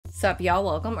Sup y'all,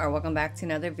 welcome back to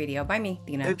another video by me,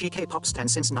 Tina. OG K-pop stan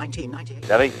since 1998.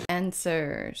 Debbie.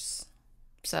 Answers.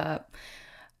 Sup.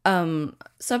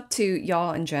 Sup to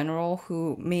y'all in general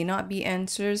who may not be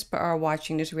answers but are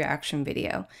watching this reaction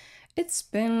video. It's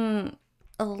been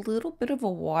a little bit of a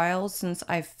while since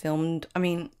I filmed. I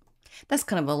mean, that's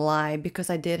kind of a lie because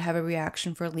I did have a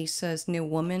reaction for Lisa's New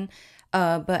Woman.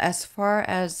 But as far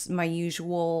as my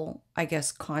usual, I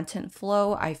guess, content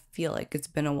flow, I feel like it's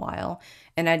been a while.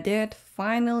 And I did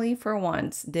finally, for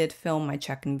once, did film my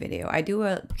check-in video. I do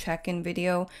a check-in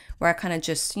video where I kind of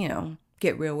just,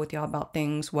 get real with y'all about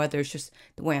things, whether it's just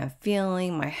the way I'm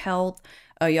feeling, my health.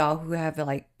 Y'all who have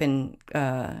like been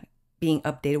being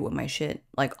updated with my shit,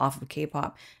 like off of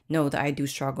K-pop, know that I do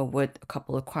struggle with a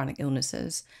couple of chronic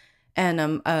illnesses. And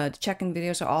the check-in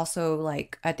videos are also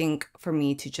like, I think for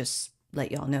me to just let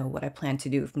y'all know what I plan to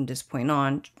do from this point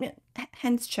on,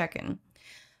 hence check-in.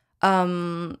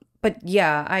 But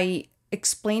yeah, I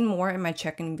explain more in my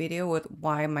check-in video with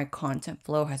why my content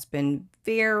flow has been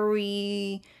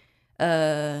very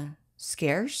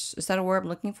scarce. Is that a word I'm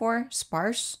looking for?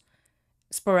 Sparse?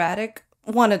 Sporadic?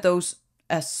 One of those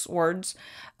S words.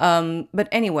 But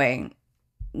anyway,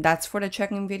 that's for the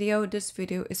check-in video. This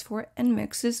video is for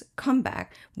NMIXX's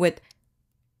comeback with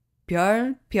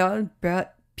별.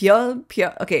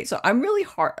 Okay, so I'm really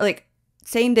hard, like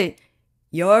saying the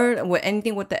열 with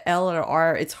anything with the L or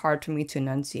R, it's hard for me to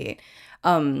enunciate.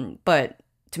 But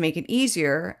to make it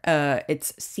easier,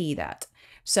 it's see that.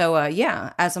 So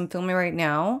yeah, as I'm filming right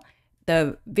now,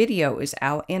 the video is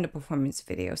out and the performance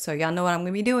video. So y'all know what I'm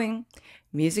gonna be doing.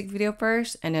 Music video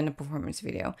first and then the performance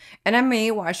video. And I may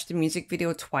watch the music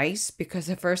video twice because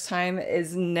the first time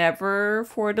is never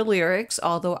for the lyrics,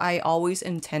 although I always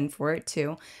intend for it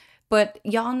too. But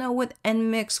y'all know with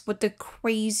NMIXX, with the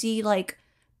crazy like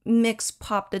mix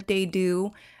pop that they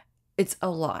do, it's a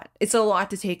lot. It's a lot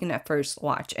to take in that first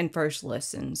watch and first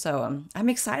listen. So I'm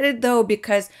excited though,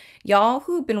 because y'all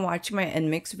who've been watching my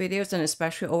NMIXX videos and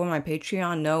especially over my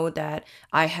Patreon know that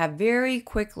I have very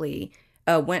quickly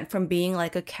went from being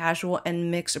like a casual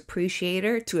NMIXX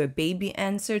appreciator to a baby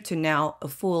answer to now a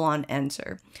full-on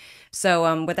answer.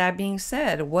 So with that being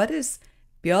said, what is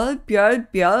별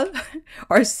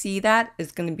or see that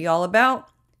is going to be all about?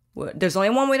 Well, there's only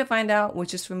one way to find out,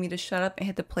 which is for me to shut up and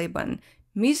hit the play button.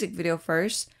 Music video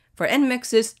first for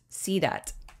NMIXX's See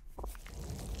That.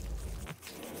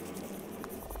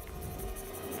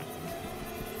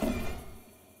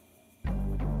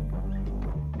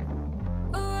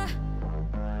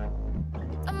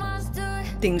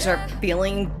 Things are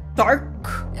feeling dark.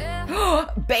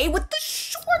 Bae with the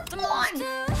short one.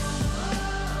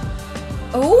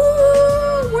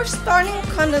 Oh, we're starting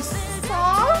kind of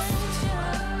soft.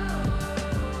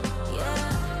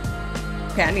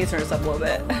 Okay, I need to turn this up a little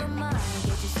bit.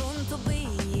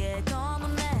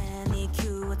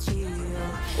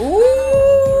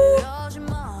 Ooh.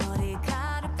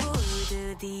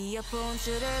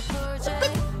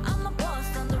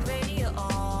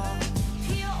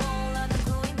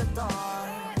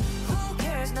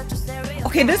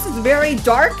 Okay, this is very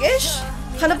dark-ish.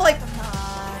 Kind of like...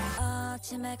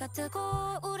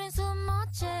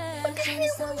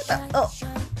 Oh.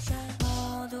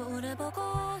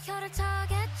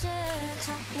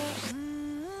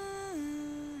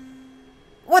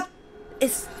 What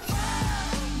is...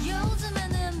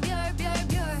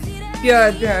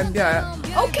 별.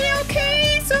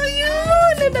 Okay, so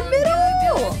you're in the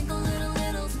middle.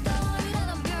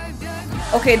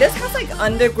 Okay, this has like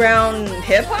underground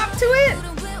hip-hop to it.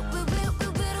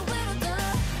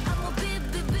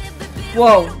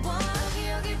 Whoa.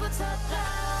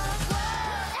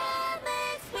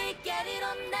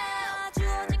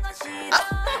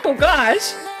 Oh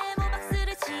gosh.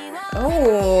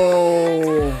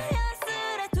 Oh.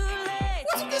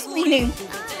 What's this meaning?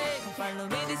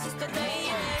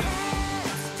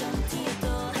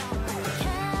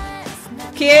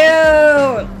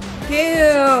 Cute.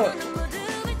 Cute.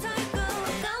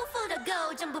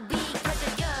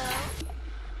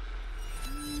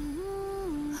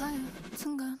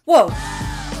 Whoa.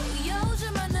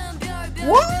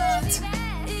 What?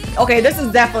 Okay, this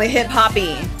is definitely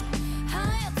hip-hoppy.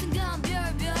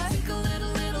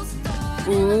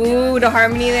 Ooh, the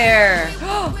harmony there.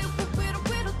 With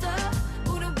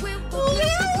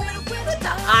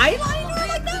the eyeliner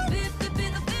like that?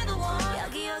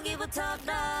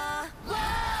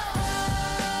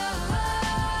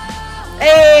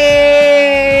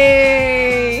 Hey!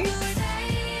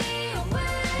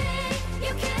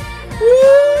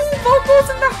 Ooh, vocals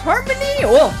and the harmony.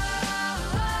 Oh.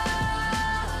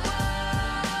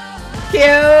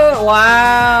 Cute.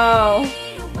 Wow.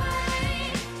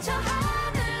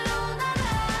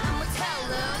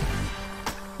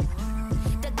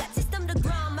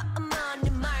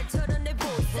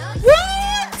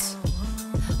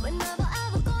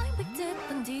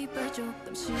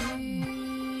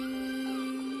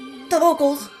 The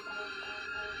vocals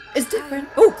is different.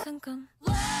 Oh.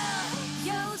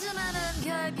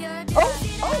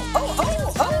 Oh.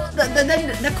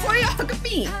 The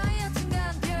choreography.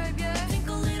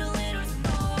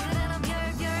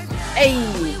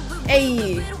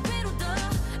 Hey.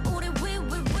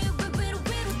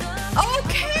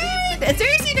 Okay.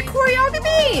 Seriously, the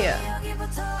choreography.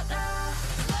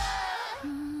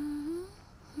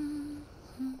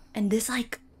 And this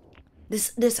like,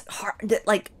 this hard,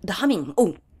 like the humming.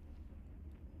 Oh.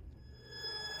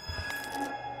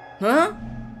 Huh?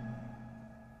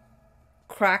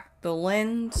 Crack the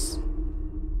lens.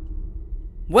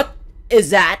 What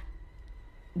is that?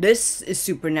 This is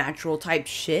supernatural type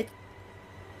shit.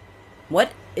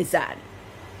 What is that?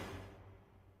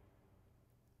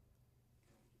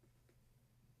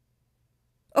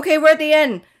 Okay, we're at the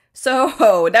end.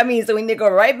 So that means that we need to go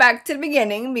right back to the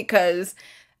beginning because,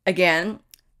 again,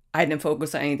 I didn't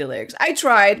focus on any of the lyrics. I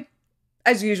tried,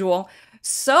 as usual.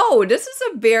 So this is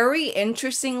a very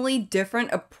interestingly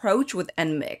different approach with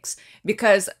NMIXX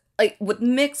because like with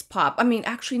mixed pop, I mean,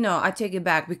 actually, no, I take it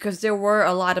back because there were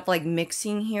a lot of like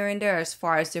mixing here and there as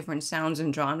far as different sounds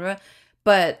and genre.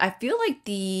 But I feel like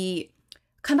the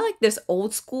kind of like this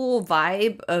old school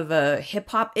vibe of a hip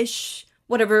hop ish,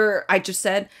 whatever I just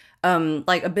said,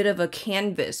 like a bit of a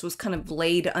canvas was kind of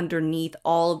laid underneath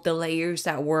all of the layers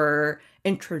that were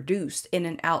introduced in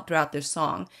and out throughout this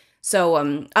song. So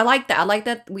I like that. I like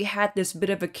that we had this bit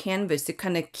of a canvas to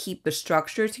kind of keep the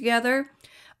structure together.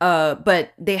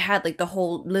 But they had like the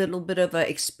whole little bit of a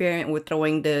experiment with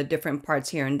throwing the different parts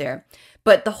here and there.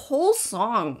 But the whole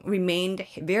song remained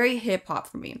very hip hop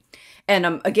for me.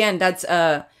 And again, that's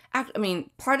I mean,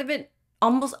 part of it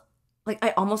almost like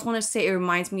I almost want to say it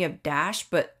reminds me of Dash,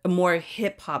 but a more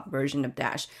hip hop version of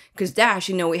Dash. Because Dash,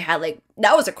 you know, we had like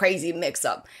that was a crazy mix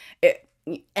up.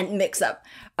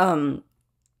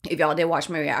 If y'all did watch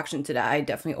my reaction to that, I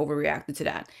definitely overreacted to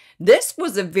that. This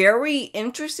was a very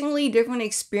interestingly different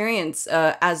experience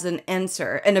as an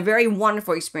answer and a very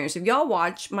wonderful experience. If y'all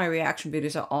watch my reaction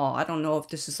videos at all, I don't know if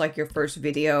this is like your first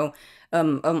video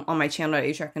on my channel at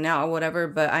HRK Now or whatever,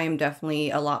 but I am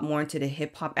definitely a lot more into the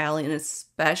hip hop alley and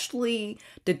especially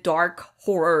the dark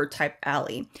horror type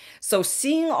alley. So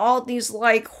seeing all these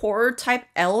like horror type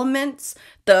elements,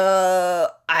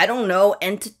 the, I don't know,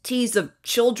 entities of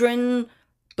children,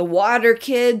 the water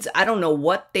kids, I don't know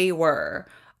what they were.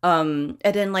 And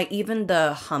then like even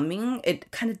the humming, it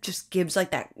kind of just gives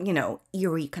like that, you know,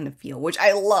 eerie kind of feel, which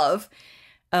I love.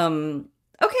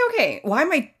 Okay. Why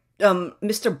am I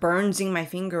Mr. Burnsing my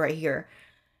finger right here?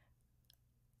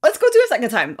 Let's go to a second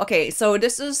time. Okay, so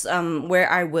this is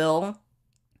where I will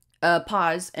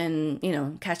pause and, you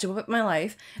know, catch up with my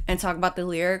life and talk about the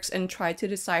lyrics and try to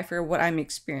decipher what I'm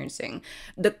experiencing.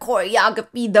 The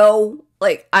choreography though,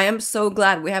 like I am so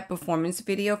glad we have performance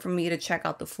video for me to check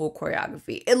out the full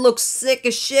choreography. It looks sick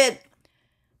as shit.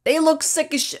 They look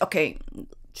sick as shit. Okay,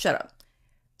 shut up.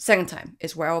 Second time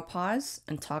is where I will pause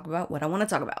and talk about what I want to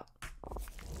talk about.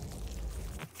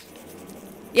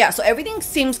 Yeah, so everything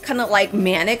seems kind of like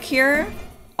manic here.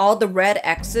 All the red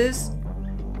X's.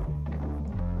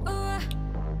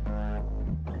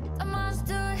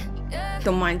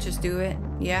 Don't mind, just do it.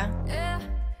 Yeah.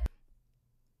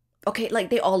 Okay, like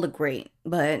they all look great,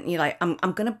 but you know, like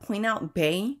I'm gonna point out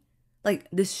Bae, like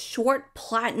this short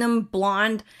platinum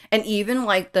blonde, and even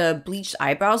like the bleached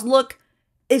eyebrows look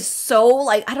is so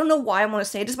like I don't know why I want to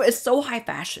say this, but it's so high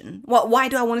fashion. Well, why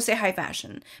do I want to say high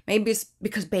fashion? Maybe it's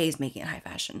because Bae is making it high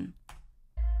fashion.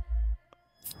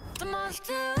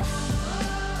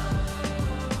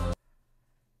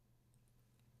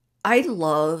 I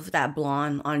love that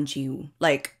blonde on Jiwoo.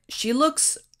 Like she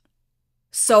looks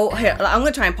so. Here, I'm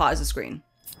gonna try and pause the screen.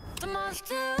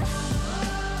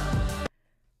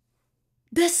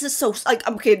 This is so like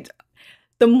okay.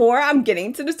 The more I'm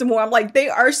getting to this, the more I'm like, they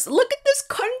are. Look at this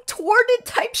contorted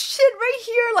type shit right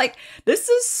here. Like this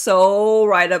is so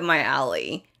right up my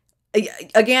alley.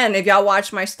 Again, if y'all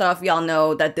watch my stuff, y'all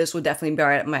know that this would definitely be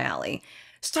right up my alley.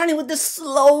 Starting with this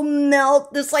slow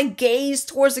melt, this like gaze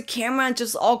towards the camera and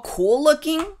just all cool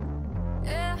looking.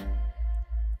 Yeah.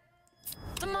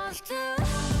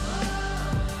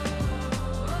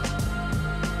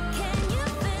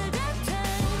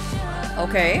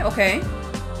 Okay.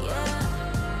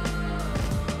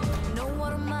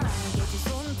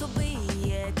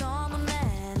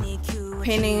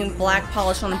 Painting black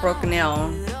polish on a broken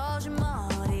nail.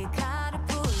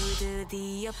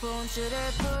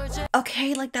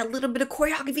 Okay, like that little bit of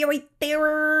choreography right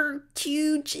there.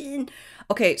 Huge.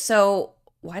 Okay, so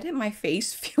why did my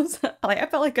face feel so, like I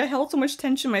felt like I held so much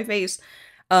tension in my face?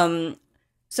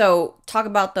 So talk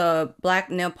about the black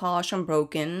nail polish on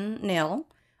broken nail,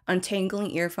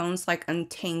 untangling earphones like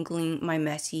untangling my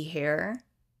messy hair.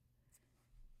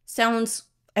 Sounds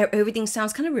everything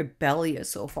sounds kind of rebellious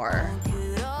so far.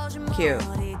 Cute.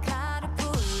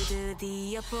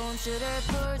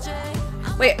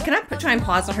 Wait, can I try and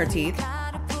pause on her teeth?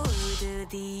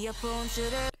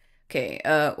 Okay,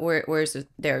 where's it?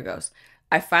 There it goes.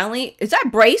 I finally, is that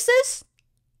braces?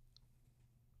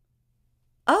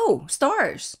 Oh,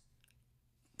 stars.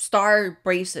 Star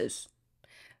braces.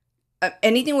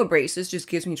 Anything with braces just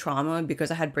gives me trauma because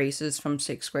I had braces from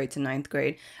 6th grade to 9th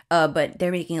grade. But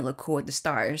they're making it look cool with the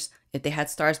stars. If they had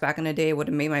stars back in the day, it would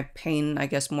have made my pain, I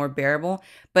guess, more bearable.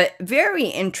 But very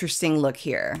interesting look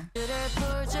here.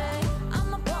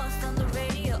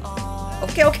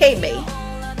 Okay, okay, babe.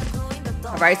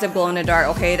 Rise of glow in the dark.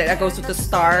 Okay, that goes with the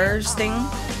stars thing.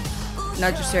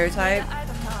 Not your stereotype.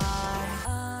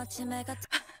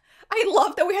 I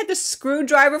love that we had the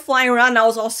screwdriver flying around and I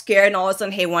was all scared and all of a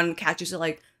sudden, hey, one catches it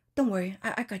like, don't worry,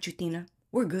 I got you, THINA.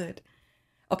 We're good.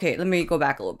 Okay, let me go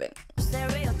back a little bit.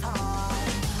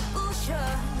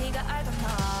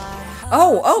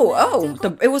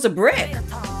 It was a brick.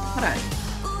 Hold on.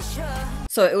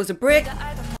 So it was a brick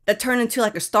that turned into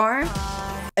like a star,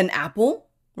 an apple.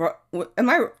 Am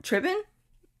I tripping?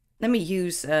 Let me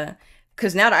use,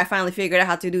 because now that I finally figured out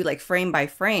how to do like frame by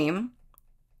frame.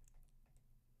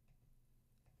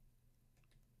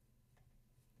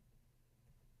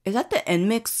 Is that the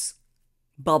NMIXX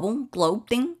bubble globe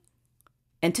thing?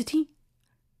 Entity?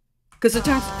 Because it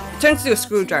turns into a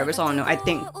screwdriver, so I don't know, I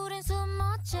think.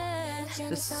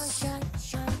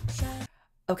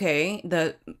 Okay,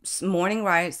 the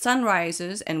sun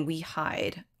rises and we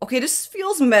hide. Okay, this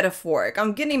feels metaphoric.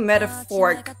 I'm getting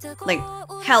metaphoric, like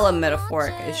hella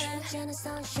metaphoric-ish.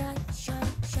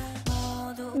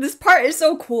 This part is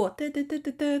so cool.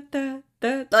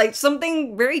 Like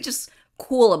something very just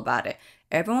cool about it.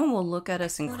 Everyone will look at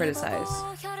us and criticize.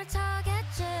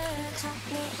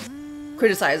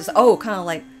 Criticize us. Oh, kind of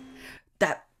like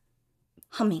that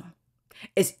humming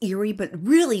is eerie, but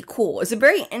really cool. It's a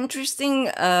very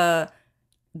interesting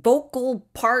vocal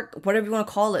part, whatever you want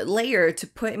to call it, layer to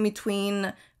put in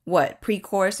between what,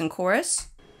 pre-chorus and chorus.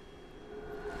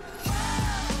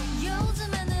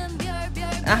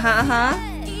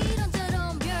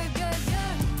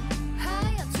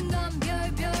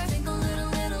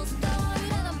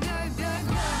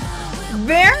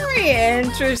 Very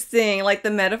interesting. Like the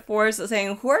metaphors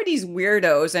saying, who are these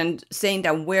weirdos? And saying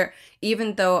that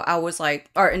even though I was like,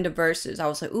 or in the verses, I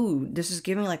was like, ooh, this is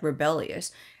giving like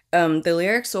rebellious. The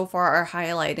lyrics so far are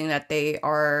highlighting that they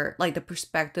are like the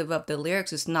perspective of the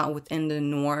lyrics is not within the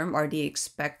norm or the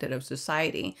expected of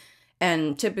society.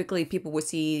 And typically people would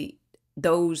see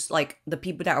those, like the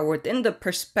people that are within the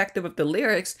perspective of the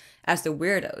lyrics as the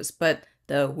weirdos. But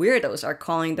the weirdos are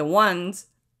calling the ones,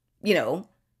 you know,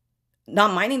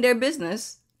 not minding their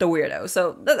business, the weirdo.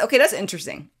 So, okay, that's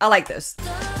interesting. I like this.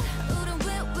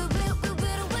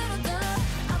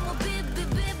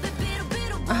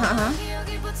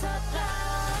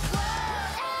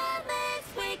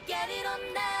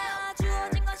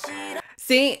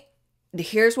 See,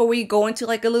 here's where we go into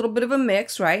like a little bit of a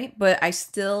mix, right? But I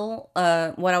still,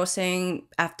 what I was saying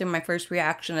after my first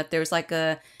reaction, that there's like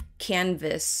a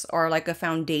canvas or like a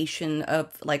foundation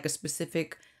of like a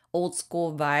specific old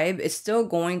school vibe. It's still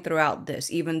going throughout this,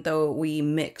 even though we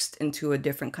mixed into a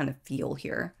different kind of feel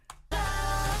here.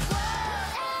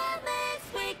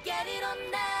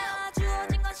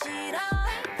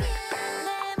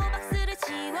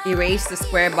 Erase the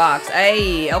square box.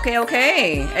 Hey,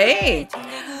 okay. Hey.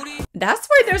 That's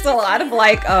why there's a lot of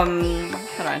like, hold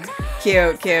on.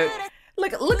 Cute.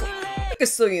 Look at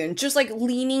Soyeon, just like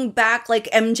leaning back like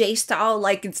MJ style,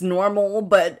 like it's normal,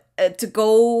 but to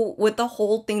go with the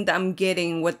whole thing that I'm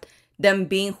getting with them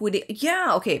being who they,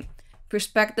 yeah, okay.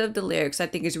 Perspective, the lyrics, I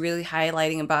think is really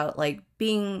highlighting about like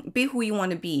be who you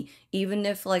want to be. Even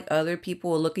if like other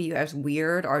people will look at you as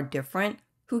weird or different,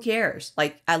 who cares?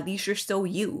 Like, at least you're still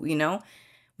you, you know?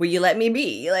 Will you let me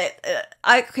be? Like,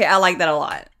 I like that a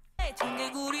lot.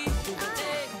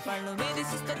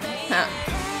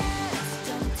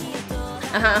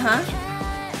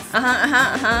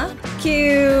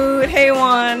 Cute. Hey,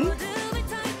 one.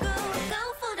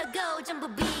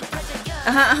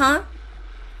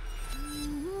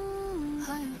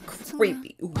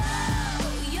 Creepy. Ooh.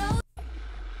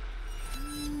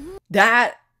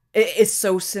 That is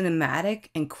so cinematic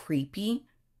and creepy.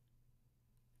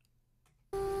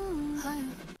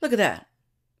 Look at that.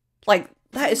 Like,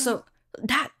 that is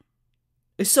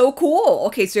so cool.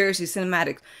 Okay, seriously,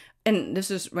 cinematic. and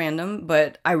this is random,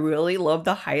 but I really love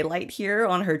the highlight here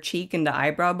on her cheek and the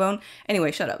eyebrow bone.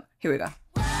 Anyway, shut up. Here we go.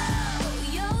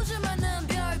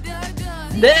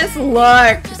 This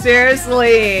look,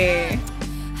 seriously.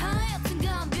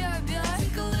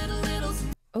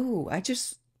 Oh, it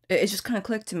just kind of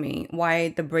clicked to me why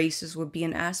the braces would be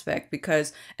an aspect,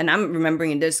 because, and I'm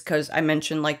remembering this because I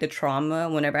mentioned like the trauma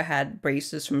whenever I had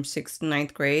braces from 6th to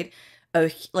 9th grade.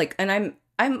 Like, and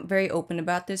I'm very open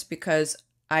about this because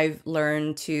I've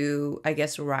learned to, I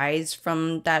guess, rise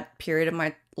from that period of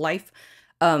my life.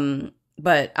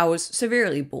 But I was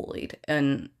severely bullied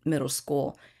in middle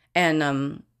school.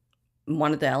 And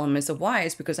one of the elements of why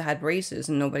is because I had braces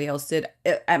and nobody else did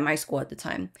at my school at the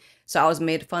time. So I was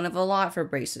made fun of a lot for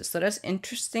braces. So that's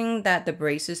interesting that the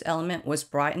braces element was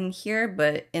brought in here,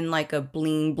 but in like a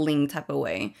bling bling type of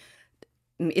way.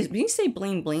 When you say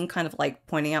bling bling, kind of like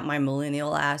pointing out my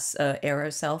millennial ass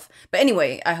era self. But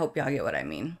anyway, I hope y'all get what I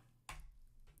mean.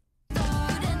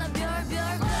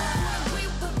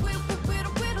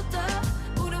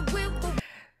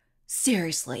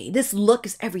 Seriously, this look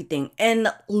is everything.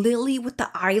 And Lily with the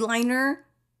eyeliner,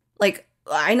 like,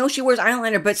 I know she wears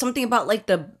eyeliner, but something about like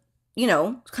the, you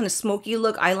know, kind of smoky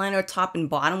look eyeliner top and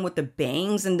bottom with the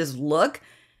bangs and this look.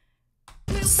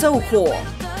 So cool.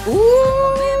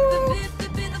 Ooh.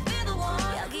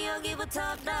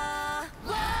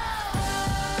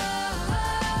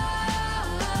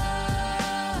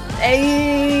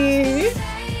 Hey.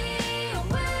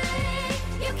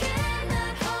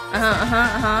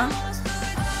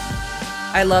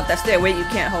 I love that. Stay away, you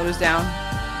can't hold us down.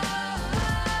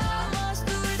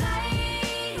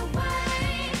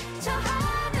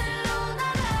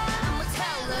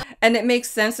 And it makes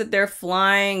sense that they're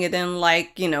flying and then,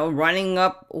 like, you know, running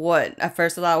up what at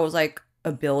first I thought it was like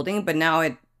a building, but now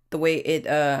the way it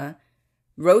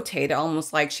rotated,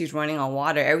 almost like she's running on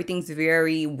water. Everything's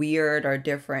very weird or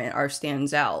different or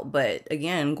stands out. But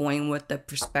again, going with the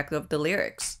perspective of the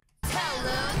lyrics.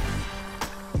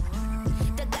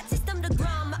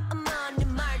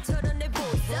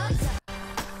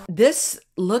 This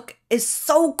look is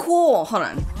so cool. Hold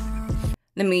on.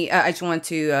 Let me, I just want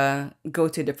to go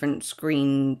to a different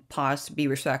screen, pause to be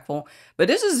respectful. But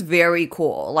this is very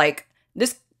cool. Like,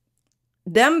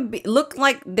 look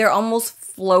like they're almost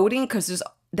floating because this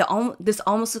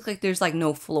almost looks like there's like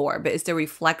no floor. But it's the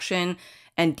reflection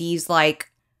and these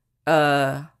like,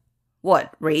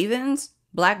 what? Ravens?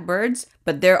 Blackbirds?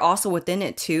 But they're also within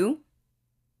it too.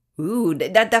 Ooh,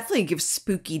 that definitely gives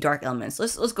spooky dark elements.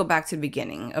 Let's go back to the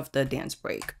beginning of the dance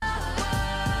break.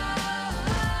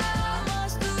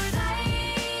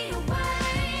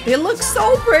 They look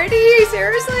so pretty,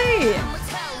 seriously.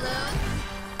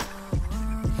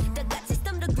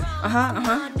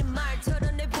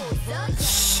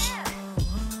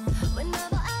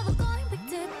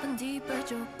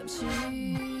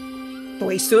 The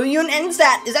way Sooyoon ends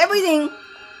that is everything.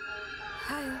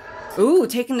 Ooh,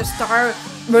 taking the star,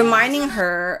 reminding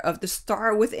her of the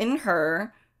star within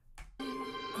her.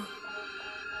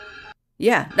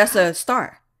 Yeah, that's a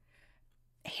star.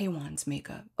 Haewon's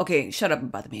makeup. Okay, shut up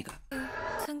about the makeup.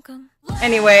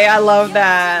 Anyway, I love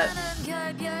that.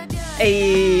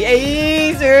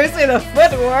 Hey, seriously, the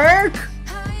footwork.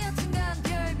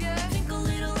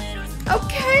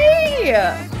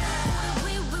 Okay.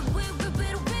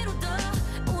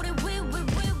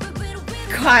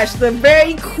 Gosh, the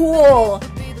very cool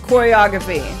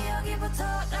choreography.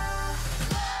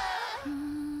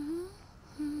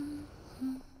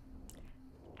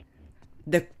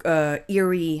 The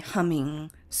eerie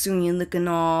humming, Sooyoon looking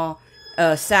all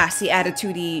sassy,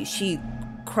 attitudey. She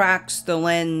cracks the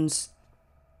lens.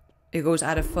 It goes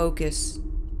out of focus.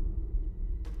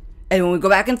 And when we go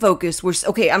back in focus,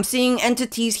 okay, I'm seeing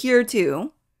entities here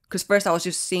too. Because first I was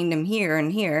just seeing them here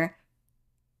and here.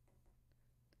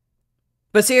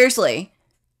 But seriously,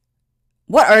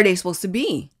 what are they supposed to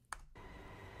be?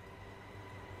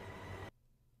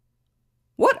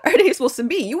 What are they supposed to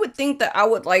be? You would think that I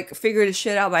would like figure this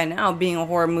shit out by now, being a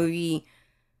horror movie.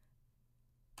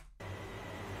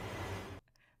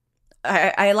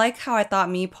 I like how I thought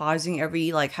me pausing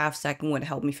every like half second would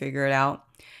help me figure it out.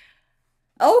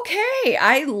 Okay,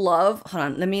 hold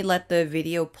on, let me let the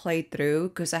video play through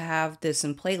because I have this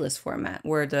in playlist format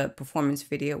where the performance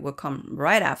video will come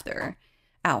right after.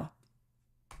 Ow.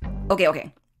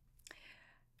 Okay.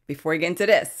 Before we get into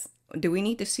this, do we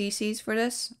need the CCs for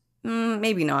this?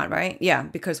 Maybe not, right? Yeah,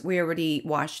 because we already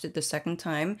watched it the second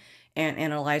time and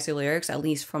analyzed the lyrics, at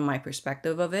least from my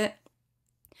perspective of it.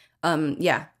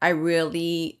 Yeah, I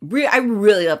really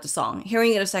love the song.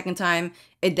 Hearing it a second time,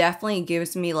 it definitely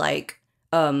gives me like,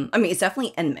 I mean, it's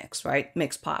definitely NMIXX, right?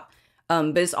 Mixed pop.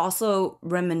 But it's also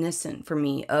reminiscent for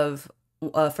me of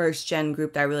a first gen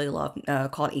group that I really love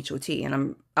called HOT.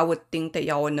 And I would think that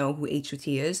y'all would know who HOT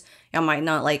is. Y'all might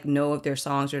not like know of their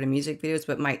songs or the music videos,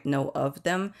 but might know of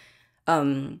them.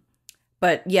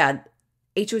 But yeah,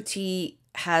 HOT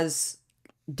has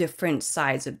different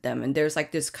sides of them, and there's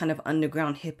like this kind of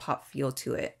underground hip hop feel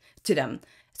to them.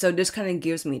 So this kind of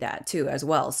gives me that too as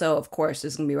well. So of course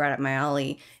this is gonna be right up my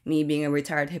alley. Me being a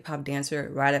retired hip hop dancer,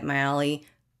 right up my alley.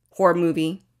 Horror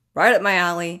movie, right up my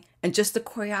alley. And just the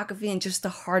choreography and just the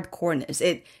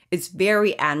hardcoreness. It's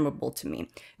very admirable to me.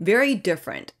 Very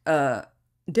different.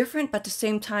 Different, but at the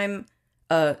same time,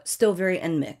 still very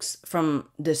NMIXX from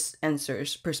this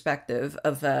Enser's perspective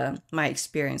of my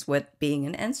experience with being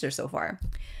an Enser so far.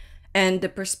 And the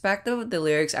perspective of the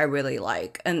lyrics I really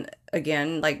like. And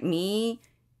again, like me,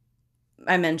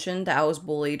 I mentioned that I was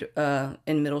bullied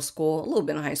in middle school, a little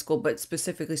bit in high school, but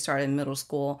specifically started in middle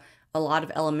school. A lot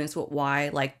of elements with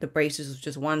why, like the braces was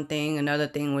just one thing. Another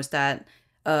thing was that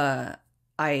I'm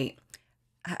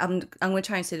gonna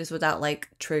try and say this without like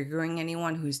triggering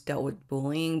anyone who's dealt with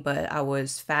bullying, but I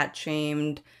was fat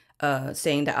shamed,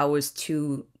 saying that I was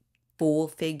too full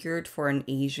figured for an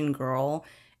Asian girl,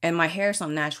 and my hair's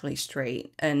not naturally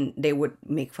straight, and they would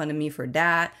make fun of me for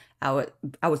that. I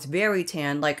was very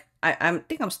tan, like I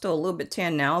think I'm still a little bit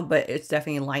tan now, but it's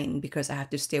definitely lightened because I have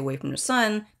to stay away from the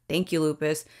sun. Thank you,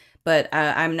 Lupus. But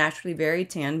I'm naturally very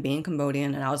tan, being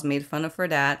Cambodian, and I was made fun of for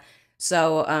that.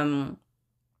 So,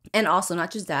 and also not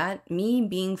just that, me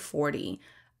being 40,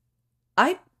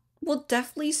 I will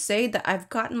definitely say that I've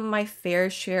gotten my fair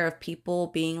share of people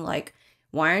being like,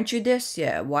 why aren't you this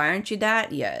yet? Why aren't you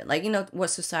that yet? Like, you know,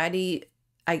 what society,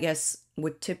 I guess,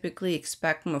 would typically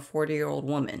expect from a 40-year-old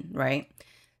woman, right?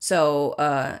 So,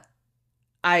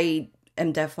 I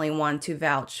am definitely one to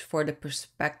vouch for the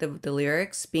perspective of the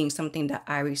lyrics being something that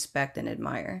I respect and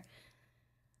admire.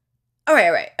 All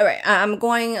right. I'm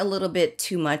going a little bit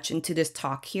too much into this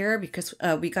talk here because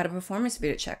we got a performance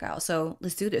video to check out. So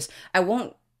let's do this. I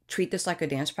won't treat this like a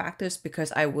dance practice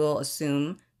because I will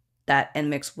assume that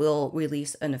NMIXX will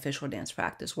release an official dance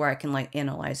practice where I can like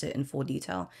analyze it in full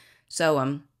detail.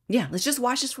 So yeah, let's just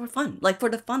watch this for fun, like for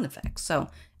the fun effects. So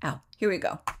here we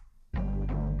go.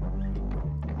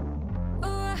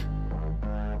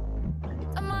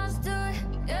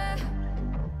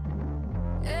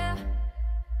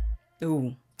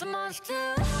 Ooh.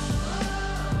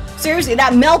 Seriously,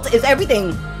 that melt is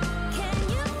everything.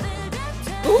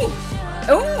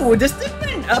 Ooh, this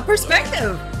different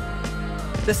perspective.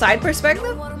 The side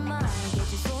perspective.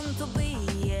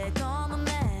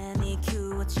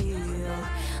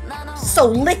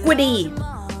 So liquidy.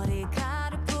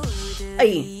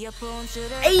 Hey,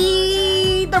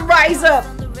 the rise up.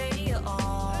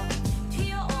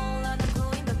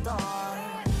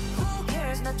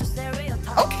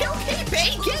 Okay,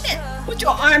 babe, get it! With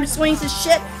your arm swings and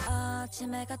shit.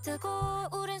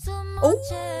 Oh,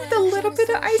 the little bit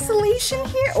of isolation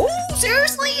here. Oh,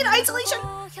 seriously, the isolation.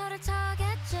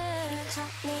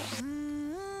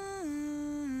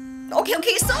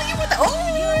 Okay, so you with the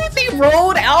they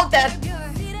rolled out that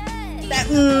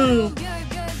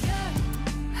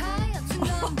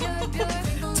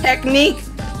technique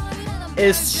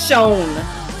is shown.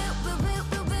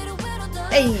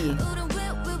 Hey.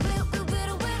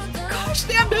 Gosh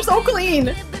damn, they're so clean.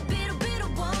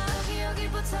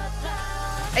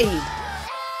 Hey.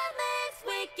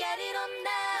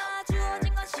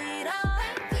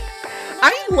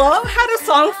 I love how the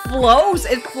song flows.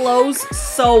 It flows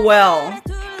so well.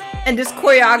 And this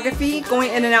choreography going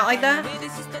in and out like that.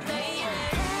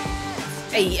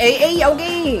 Hey,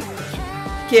 okay.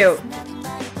 Cute.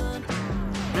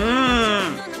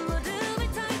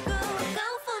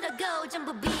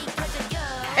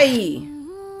 Hey.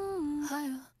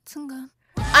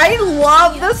 I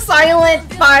love the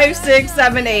silent 5, 6,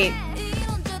 7, 8.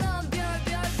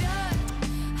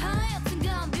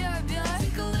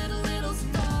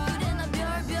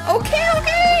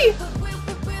 Okay.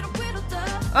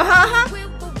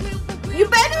 You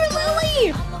better,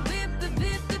 Lily.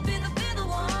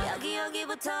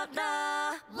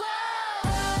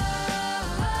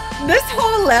 This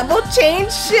whole level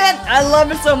change shit, I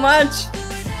love it so much.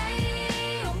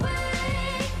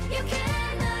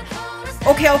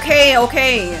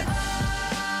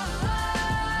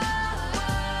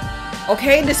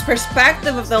 Okay, this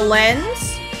perspective of the lens.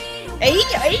 Hey,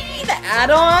 the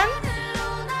add-on.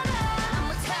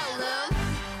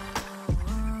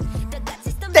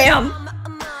 Damn.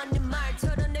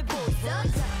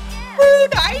 Ooh,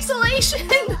 the isolation.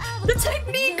 The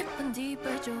technique.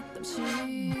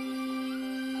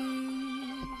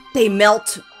 They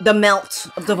melt the melt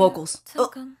of the vocals.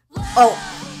 Oh,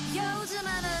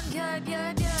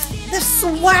 the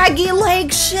swaggy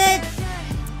leg shit.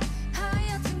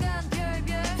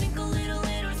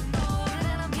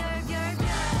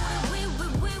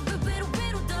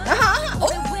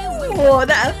 Oh,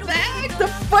 that effect, the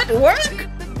footwork.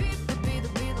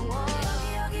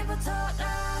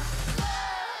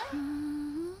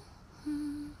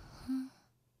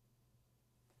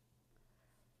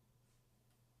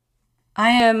 I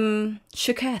am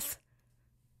Shuketh.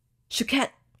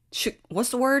 What's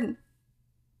the word?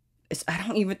 I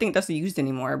don't even think that's used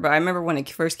anymore. But I remember when it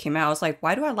first came out, I was like,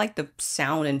 why do I like the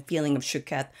sound and feeling of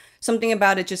Shuketh? Something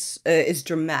about it just is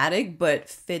dramatic, but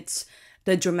fits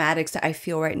the dramatics that I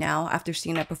feel right now after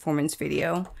seeing that performance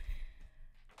video.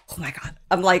 Oh my god.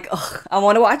 I'm like, ugh, I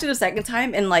want to watch it a second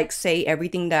time and like say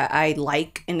everything that I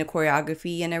like in the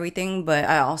choreography and everything, but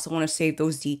I also want to save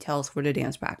those details for the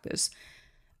dance practice.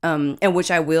 And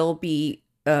which I will be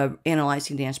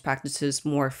analyzing dance practices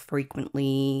more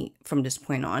frequently from this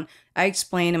point on. I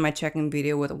explained in my check-in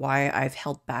video with why I've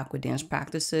held back with dance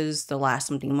practices the last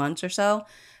something months or so.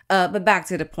 But back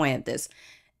to the point of this.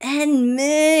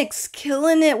 NMIXX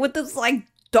killing it with this like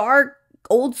dark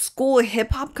old school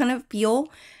hip hop kind of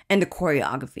feel and the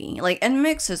choreography. Like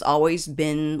NMIXX has always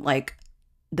been like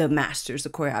the masters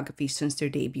of choreography since their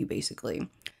debut basically.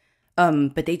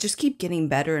 But they just keep getting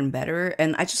better and better,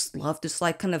 and I just love this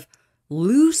like kind of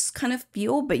loose kind of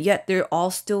feel, but yet they're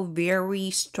all still very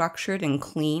structured and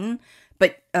clean,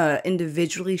 but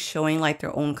individually showing like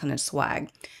their own kind of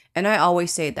swag. And I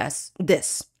always say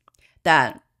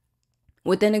that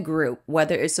within a group,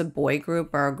 whether it's a boy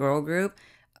group or a girl group,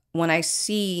 when I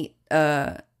see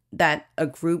that a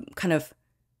group kind of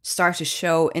starts to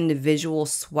show individual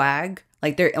swag,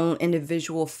 like their own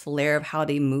individual flair of how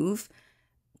they move,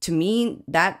 to me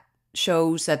that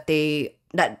shows that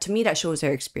that shows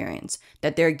their experience,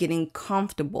 that they're getting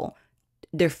comfortable,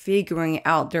 they're figuring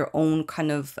out their own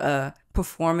kind of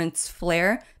performance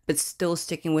flair, but still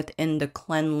sticking within the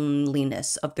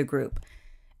cleanliness of the group.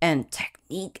 And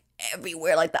technique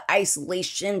everywhere, like the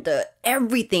isolation, the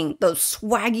everything, the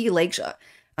swaggy leg shot.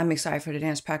 I'm excited for the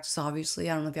dance practice,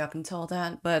 obviously. I don't know if y'all can tell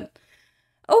that, but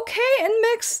okay,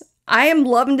 NMIXX. I am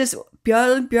loving this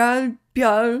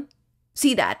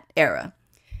see that era.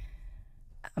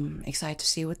 I'm excited to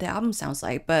see what the album sounds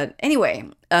like. But anyway,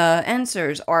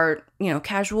 answers are,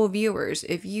 casual viewers.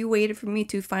 If you waited for me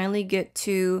to finally get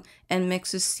to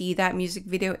NMIXX's See That music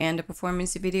video and the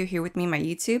performance video here with me on my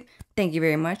YouTube, thank you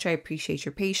very much. I appreciate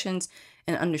your patience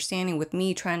and understanding with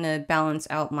me trying to balance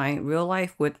out my real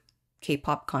life with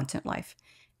K-pop content life.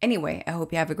 Anyway, I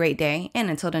hope you have a great day, and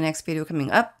until the next video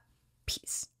coming up,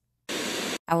 peace.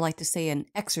 I would like to say an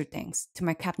extra thanks to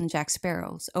my Captain Jack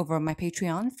Sparrows over on my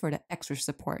Patreon for the extra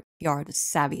support. You are the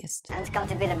savviest. That's got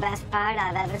to be the best part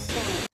I've ever seen.